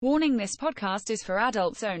Warning: this podcast is for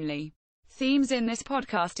adults only. Themes in this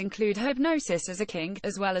podcast include hypnosis as a kink,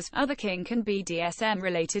 as well as other kink and BDSM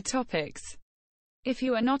related topics. If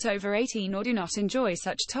you are not over 18 or do not enjoy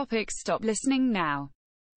such topics, stop listening now.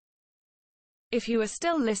 If you are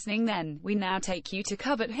still listening, then we now take you to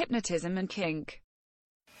covert hypnotism and kink.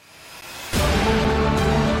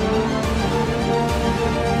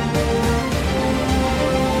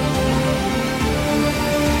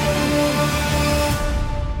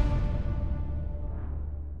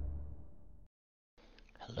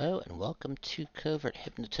 Hello and welcome to Covert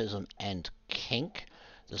Hypnotism and Kink.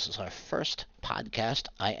 This is our first podcast.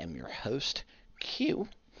 I am your host, Q.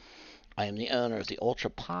 I am the owner of the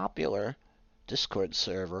ultra-popular Discord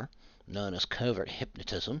server known as Covert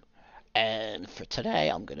Hypnotism. And for today,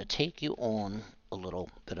 I'm going to take you on a little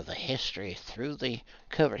bit of a history through the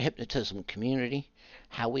Covert Hypnotism community,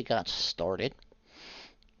 how we got started,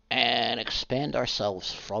 and expand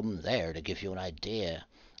ourselves from there to give you an idea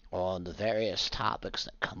on the various topics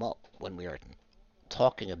that come up when we are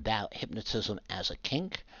talking about hypnotism as a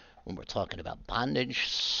kink, when we're talking about bondage,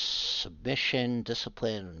 submission,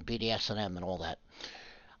 discipline, BDSM, and all that.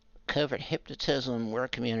 Covert Hypnotism, we're a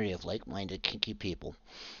community of like-minded kinky people.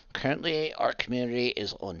 Currently, our community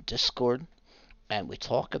is on Discord, and we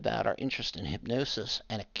talk about our interest in hypnosis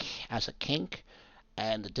and as a kink,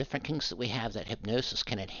 and the different kinks that we have that hypnosis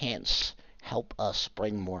can enhance, help us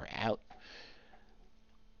bring more out.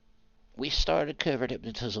 We started Covert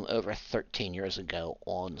Hypnotism over 13 years ago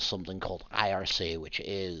on something called IRC, which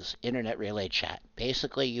is Internet Relay Chat.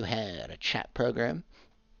 Basically, you had a chat program.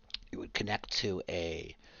 You would connect to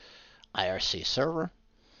a IRC server,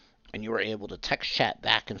 and you were able to text chat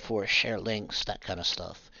back and forth, share links, that kind of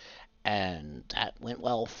stuff. And that went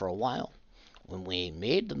well for a while. When we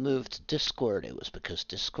made the move to Discord, it was because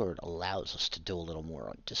Discord allows us to do a little more.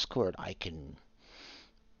 On Discord, I can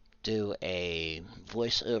do a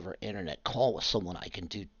voice over internet call with someone. I can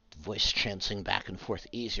do voice transing back and forth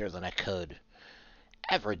easier than I could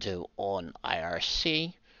ever do on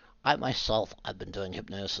IRC. I've been doing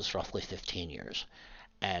hypnosis roughly 15 years.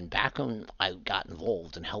 And back when I got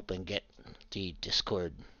involved in helping get the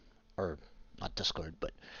Discord, or not Discord,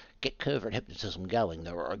 but get Covert Hypnotism going,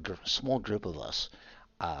 there were a small group of us.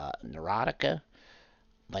 Neurotica,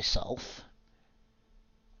 myself,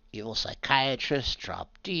 Evil Psychiatrist,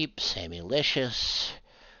 Drop Deep, Sammylicious,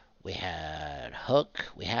 we had Hook,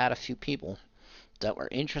 we had a few people that were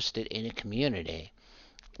interested in a community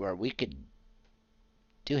where we could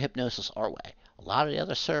do hypnosis our way. A lot of the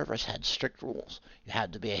other servers had strict rules. You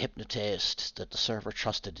had to be a hypnotist that the server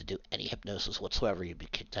trusted to do any hypnosis whatsoever. You'd be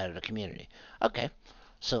kicked out of the community. Okay,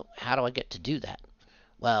 so how do I get to do that?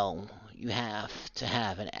 Well, you have to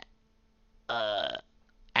have an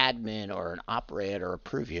admin or an operator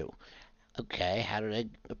approve you. Okay, how do they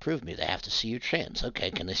approve me? They have to see you trans. Okay,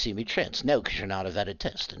 can they see me trans? No, because you're not a vetted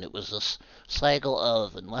test. And it was this cycle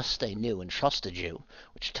of, unless they knew and trusted you,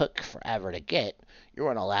 which took forever to get, you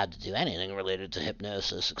weren't allowed to do anything related to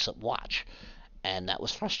hypnosis except watch. And that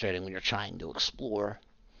was frustrating when you're trying to explore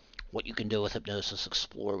what you can do with hypnosis,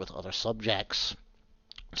 explore with other subjects.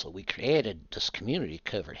 So we created this community,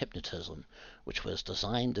 Covert Hypnotism, which was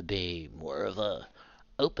designed to be more of a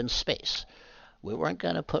open space. We weren't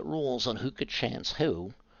going to put rules on who could trans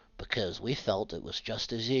who, because we felt it was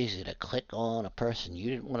just as easy to click on a person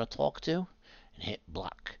you didn't want to talk to and hit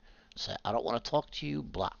block. Say, I don't want to talk to you,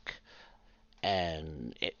 block.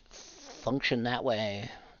 And it functioned that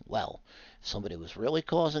way well. If somebody was really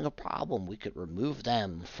causing a problem, we could remove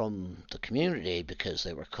them from the community because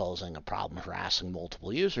they were causing a problem, harassing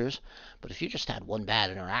multiple users. But if you just had one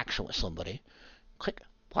bad interaction with somebody, click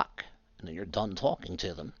block, and then you're done talking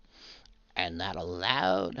to them. And that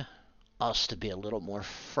allowed us to be a little more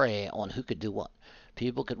free on who could do what.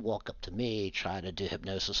 People could walk up to me, try to do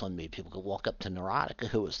hypnosis on me. People could walk up to Neurotica,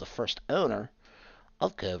 who was the first owner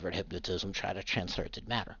of Covert Hypnotism, try to transfer. It didn't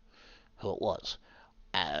matter who it was.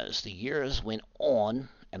 As the years went on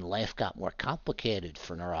and life got more complicated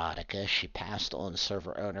for Neurotica, she passed on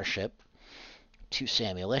server ownership to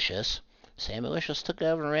Sammylicious. Sammylicious took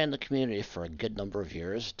over and ran the community for a good number of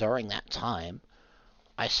years. During that time,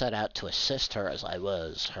 I set out to assist her as I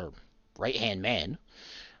was her right-hand man.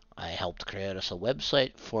 I helped create us a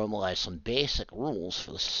website, formalize some basic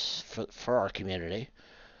rules for our community.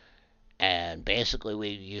 And basically we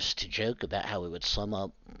used to joke about how we would sum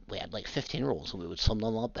up, we had like 15 rules, and we would sum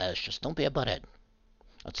them up as just don't be a butthead.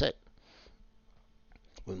 That's it.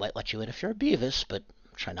 We might let you in if you're a Beavis, but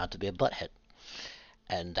try not to be a butthead.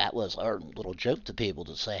 And that was our little joke to people,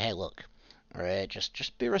 to say, hey, look, all right,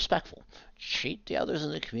 just be respectful. Treat the others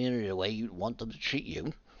in the community the way you'd want them to treat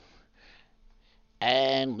you.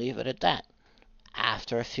 and leave it at that.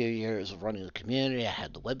 After a few years of running the community, I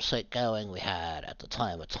had the website going. We had, at the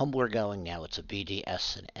time, a Tumblr going. Now it's a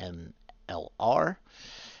BDS and MLR.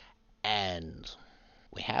 And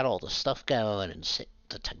we had all the stuff going, and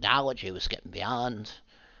the technology was getting beyond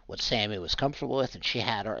what Sammy was comfortable with, and she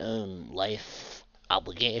had her own life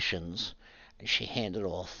obligations, and she handed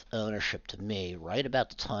off ownership to me right about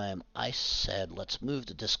the time I said, let's move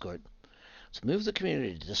to Discord. Let's move the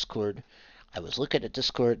community to Discord. I was looking at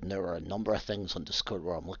Discord, and there were a number of things on Discord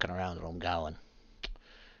where I'm looking around and I'm going,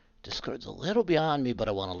 Discord's a little beyond me, but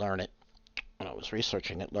I want to learn it. When I was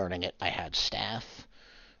researching it, learning it, I had staff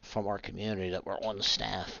from our community that were on the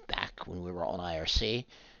staff back when we were on IRC,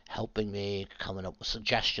 helping me, coming up with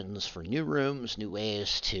suggestions for new rooms, new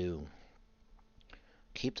ways to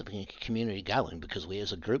keep the community going, because we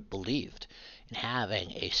as a group believed in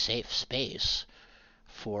having a safe space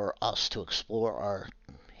for us to explore our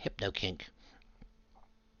hypno-kink,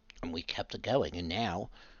 and we kept it going. And now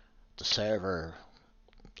the server,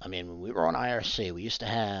 I mean, when we were on IRC, we used to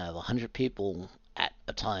have 100 people at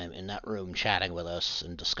a time in that room chatting with us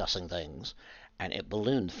and discussing things, and it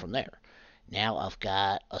ballooned from there. Now I've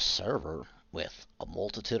got a server with a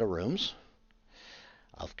multitude of rooms.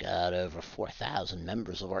 I've got over 4,000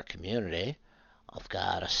 members of our community. I've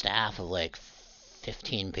got a staff of like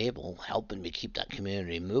 15 people helping me keep that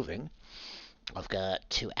community moving. I've got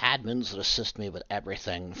 2 admins that assist me with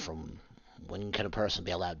everything from when can a person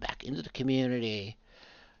be allowed back into the community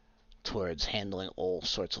towards handling all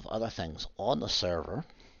sorts of other things on the server.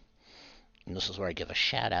 And this is where I give a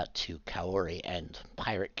shout out to Kaori and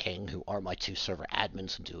Pirate King, who are my 2 server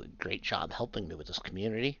admins and do a great job helping me with this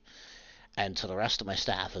community. And to the rest of my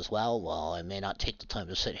staff as well. While I may not take the time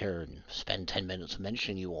to sit here and spend 10 minutes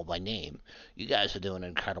mentioning you all by name, you guys are doing an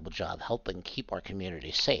incredible job helping keep our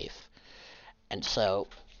community safe. And so,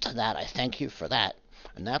 to that, I thank you for that.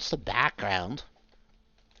 And that's the background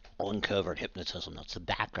on Covert Hypnotism. That's the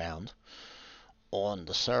background on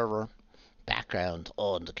the server, background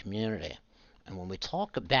on the community. And when we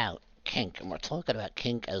talk about kink, and we're talking about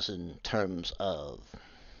kink as in terms of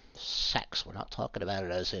sex, we're not talking about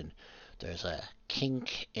it as in there's a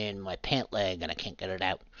kink in my pant leg and I can't get it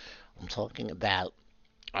out. I'm talking about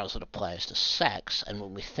as it applies to sex. And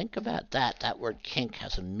when we think about that, that word kink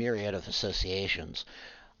has a myriad of associations.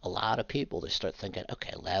 A lot of people, they start thinking,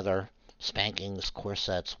 okay, leather, spankings,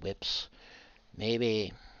 corsets, whips,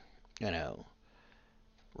 maybe,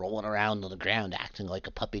 rolling around on the ground acting like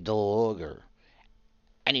a puppy dog, or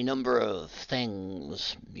any number of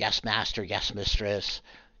things, yes master, yes mistress,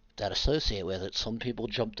 that associate with it. Some people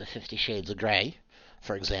jump to 50 Shades of Grey,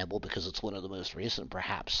 for example, because it's one of the most recent,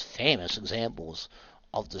 perhaps famous examples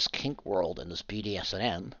of this kink world and this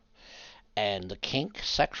BDSM. And the kink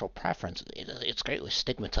sexual preference, it's a greatly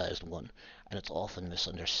stigmatized one, and it's often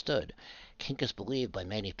misunderstood. Kink is believed by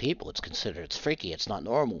many people, it's freaky, it's not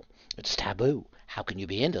normal, it's taboo. How can you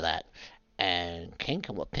be into that? And kink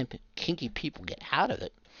and what kinky people get out of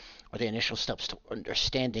it are the initial steps to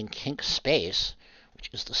understanding kink space, which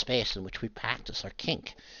is the space in which we practice our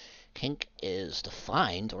kink. Kink is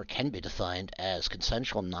defined, or can be defined, as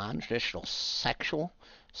consensual, non-traditional sexual,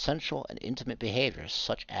 sensual, and intimate behaviors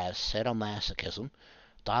such as sadomasochism,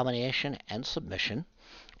 domination and submission,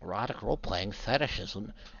 erotic role-playing,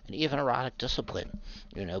 fetishism, and even erotic discipline.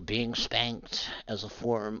 Being spanked as a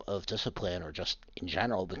form of discipline, or just in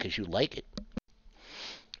general because you like it.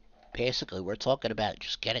 Basically, we're talking about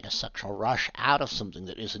just getting a sexual rush out of something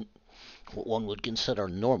that isn't what one would consider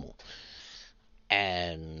normal,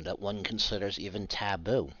 and that one considers even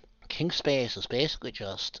taboo. Kink space is basically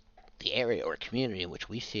just the area or community in which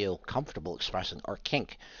we feel comfortable expressing our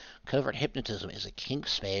kink. Covert Hypnotism is a kink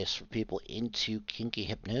space for people into kinky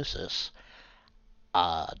hypnosis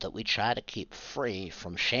that we try to keep free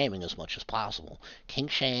from shaming as much as possible. Kink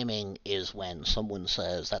shaming is when someone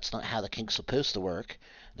says that's not how the kink's supposed to work.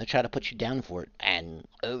 They try to put you down for it. And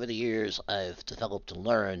over the years, I've developed and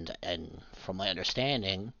learned, and from my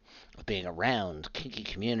understanding of being around kinky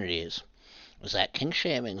communities, is that kink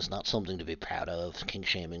shaming is not something to be proud of. Kink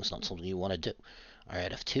shaming is not something you want to do.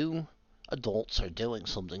 Alright, if 2 adults are doing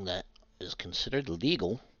something that is considered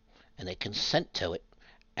legal, and they consent to it,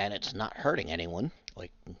 and it's not hurting anyone,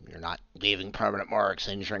 like you're not leaving permanent marks,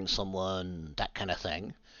 injuring someone, that kind of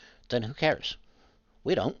thing, then who cares?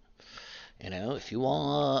 We don't.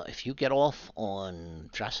 If you get off on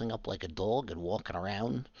dressing up like a dog and walking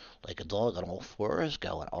around like a dog on all fours,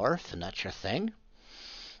 going arf, and that's your thing,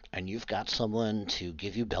 and you've got someone to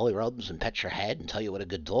give you belly rubs and pet your head and tell you what a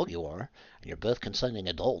good dog you are, and you're both consenting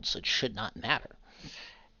adults, it should not matter.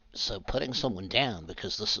 So putting someone down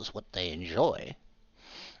because this is what they enjoy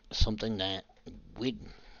is something that we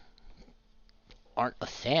aren't a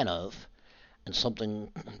fan of, and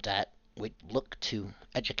something that we look to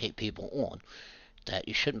educate people on. That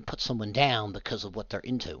you shouldn't put someone down because of what they're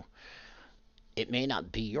into. It may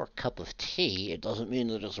not be your cup of tea, it doesn't mean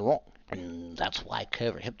that it's wrong. And that's why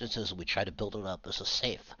covert hypnotism, we try to build it up as a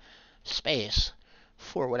safe space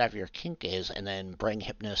for whatever your kink is, and then bring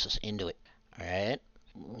hypnosis into it. Alright?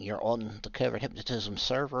 You're on the covert hypnotism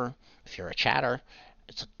server. If you're a chatter,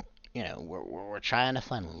 it's a, we're trying to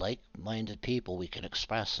find like-minded people we can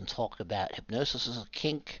express and talk about hypnosis as a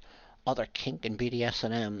kink, other kink and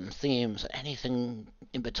BDSM themes, anything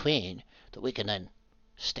in between that we can then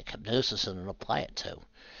stick hypnosis in and apply it to.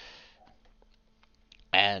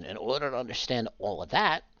 And in order to understand all of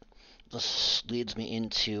that, this leads me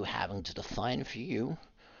into having to define for you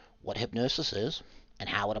what hypnosis is and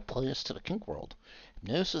how it applies to the kink world.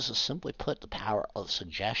 Hypnosis is simply put the power of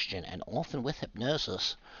suggestion, and often with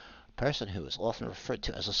hypnosis, a person who is often referred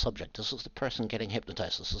to as a subject. This is the person getting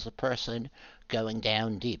hypnotized. This is the person going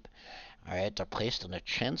down deep. Alright, they're placed in a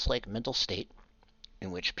trance-like mental state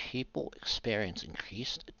in which people experience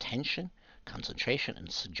increased attention, concentration,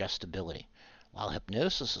 and suggestibility. While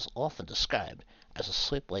hypnosis is often described as a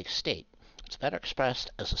sleep-like state, it's better expressed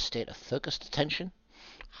as a state of focused attention,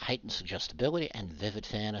 heightened suggestibility, and vivid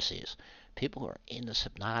fantasies. People who are in this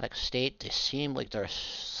hypnotic state, they seem like they're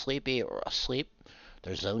sleepy or asleep,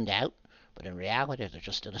 they're zoned out, but in reality they're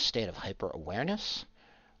just in a state of hyper-awareness.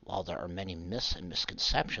 While there are many myths and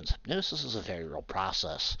misconceptions, hypnosis is a very real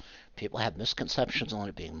process. People have misconceptions on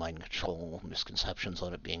it being mind control, misconceptions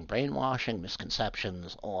on it being brainwashing,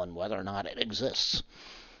 misconceptions on whether or not it exists.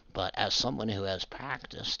 But as someone who has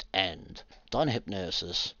practiced and done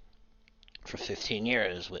hypnosis for 15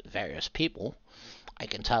 years with various people, I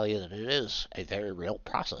can tell you that it is a very real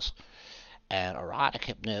process. And erotic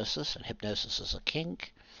hypnosis and hypnosis as a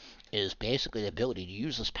kink is basically the ability to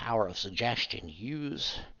use this power of suggestion,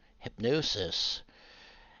 use hypnosis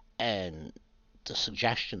and the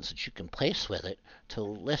suggestions that you can place with it to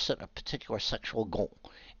elicit a particular sexual goal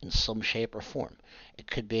in some shape or form. It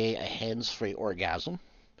could be a hands-free orgasm.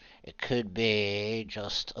 It could be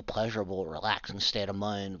just a pleasurable, relaxing state of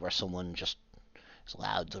mind where someone just is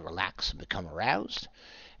allowed to relax and become aroused.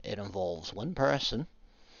 It involves one person,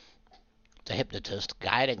 the hypnotist,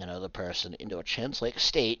 guiding another person into a trance-like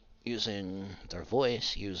state using their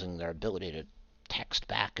voice, using their ability to text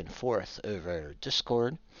back and forth over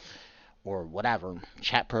Discord or whatever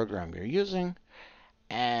chat program you're using,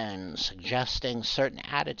 and suggesting certain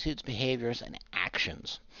attitudes, behaviors, and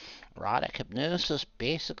actions. Erotic hypnosis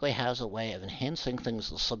basically has a way of enhancing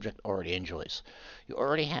things the subject already enjoys. You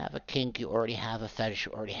already have a kink, you already have a fetish,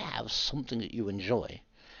 you already have something that you enjoy,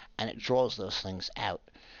 and it draws those things out.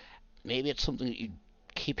 Maybe it's something that you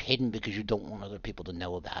keep hidden because you don't want other people to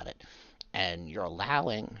know about it, and you're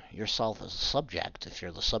allowing yourself as a subject, if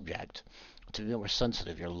you're the subject, to be more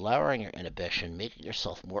sensitive. You're lowering your inhibition, making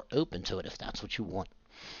yourself more open to it if that's what you want.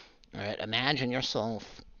 Alright, imagine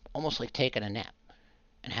yourself almost like taking a nap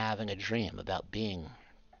and having a dream about being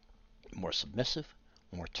more submissive,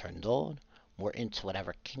 more turned on, more into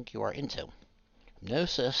whatever kink you are into.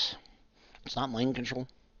 Hypnosis, it's not mind control,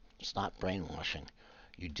 it's not brainwashing.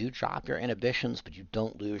 You do drop your inhibitions, but you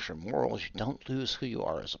don't lose your morals, you don't lose who you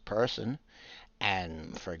are as a person.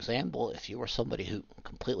 And for example, if you are somebody who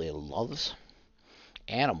completely loves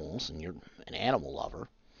animals and you're an animal lover,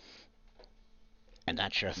 and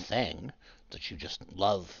that's your thing, that you just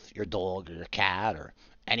love your dog or your cat or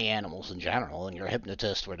any animals in general, and your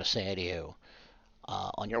hypnotist were to say to you,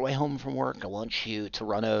 on your way home from work, I want you to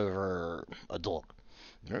run over a dog.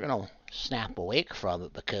 You're going to snap awake from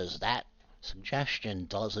it because that suggestion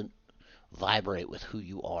doesn't vibrate with who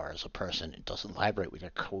you are as a person. It doesn't vibrate with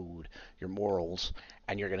your code, your morals,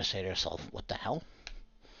 and you're going to say to yourself, what the hell?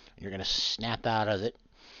 And you're going to snap out of it,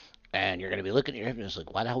 and you're going to be looking at your hypnotist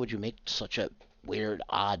like, why the hell would you make such a weird,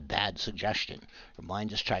 odd, bad suggestion? Your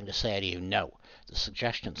mind is trying to say to you, no, the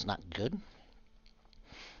suggestion's not good.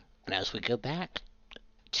 And as we go back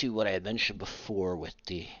to what I had mentioned before with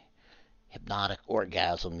the hypnotic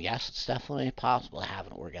orgasm, yes, it's definitely possible to have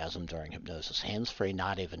an orgasm during hypnosis, hands-free,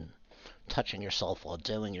 not even touching yourself while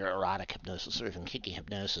doing your erotic hypnosis or even kinky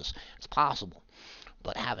hypnosis. It's possible.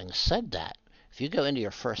 But having said that, if you go into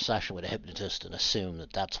your first session with a hypnotist and assume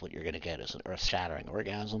that that's what you're going to get as an earth-shattering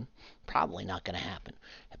orgasm, probably not going to happen.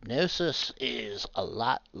 Hypnosis is a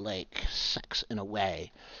lot like sex in a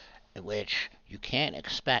way in which you can't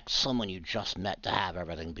expect someone you just met to have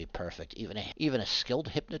everything be perfect. Even a skilled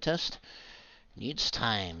hypnotist needs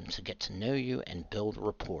time to get to know you and build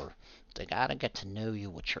rapport. They gotta get to know you,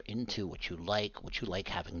 what you're into, what you like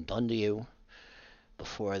having done to you,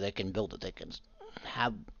 before they can build it. They can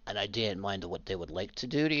have an idea in mind of what they would like to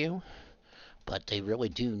do to you, but they really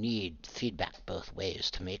do need feedback both ways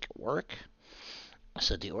to make it work.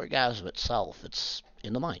 So the orgasm itself, it's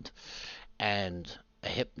in the mind. And a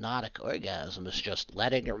hypnotic orgasm is just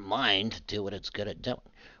letting your mind do what it's good at doing.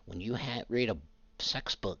 When you read a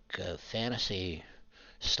sex book, a fantasy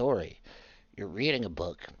story, you're reading a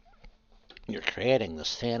book, you're creating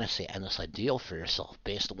this fantasy and this ideal for yourself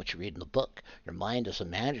based on what you read in the book. Your mind is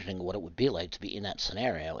imagining what it would be like to be in that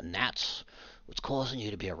scenario, and that's what's causing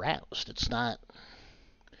you to be aroused. It's not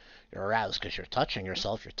you're aroused because you're touching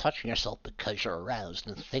yourself. You're touching yourself because you're aroused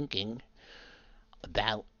and thinking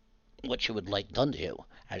about what you would like done to you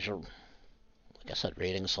as you're, like I said,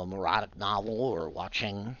 reading some erotic novel or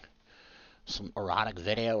watching some erotic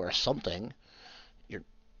video or something. You're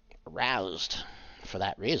aroused for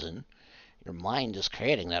that reason. Your mind is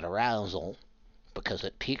creating that arousal because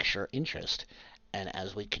it piques your interest. And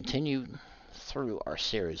as we continue through our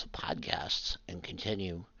series of podcasts and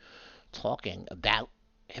continue talking about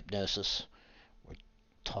hypnosis, we're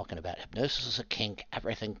talking about hypnosis as a kink,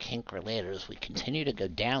 everything kink related. As we continue to go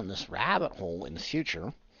down this rabbit hole in the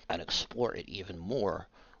future and explore it even more,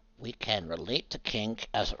 we can relate to kink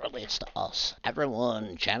as it relates to us.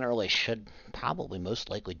 Everyone generally should, probably most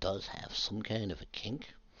likely does have some kind of a kink.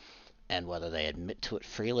 And whether they admit to it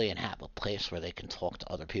freely and have a place where they can talk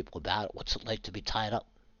to other people about it. What's it like to be tied up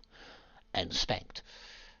and spanked?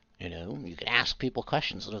 You know, you can ask people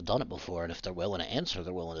questions that have done it before, and if they're willing to answer,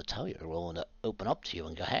 they're willing to tell you. They're willing to open up to you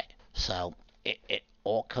and go, hey. So it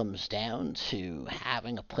all comes down to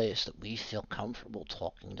having a place that we feel comfortable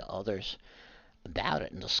talking to others about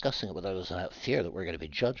it and discussing it with others without fear that we're going to be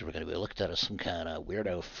judged, we're going to be looked at as some kind of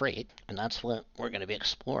weirdo freak. And that's what we're going to be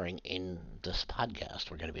exploring in this podcast.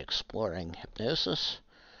 We're going to be exploring hypnosis.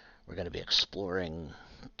 We're going to be exploring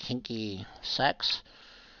kinky sex,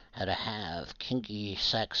 how to have kinky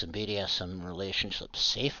sex and BDSM relationships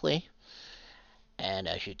safely. And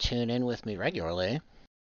as you tune in with me regularly,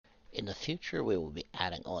 in the future we will be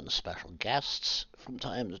adding on special guests from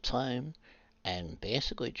time to time, and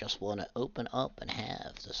basically just want to open up and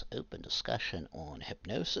have this open discussion on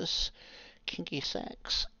hypnosis, kinky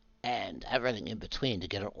sex, and everything in between to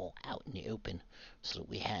get it all out in the open so that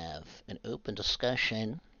we have an open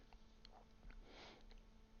discussion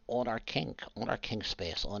on our kink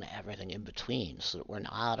space, on everything in between, so that we're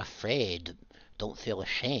not afraid, don't feel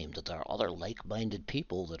ashamed that there are other like-minded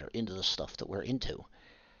people that are into the stuff that we're into.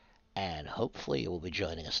 And hopefully you will be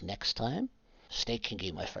joining us next time. Stay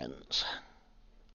kinky, my friends.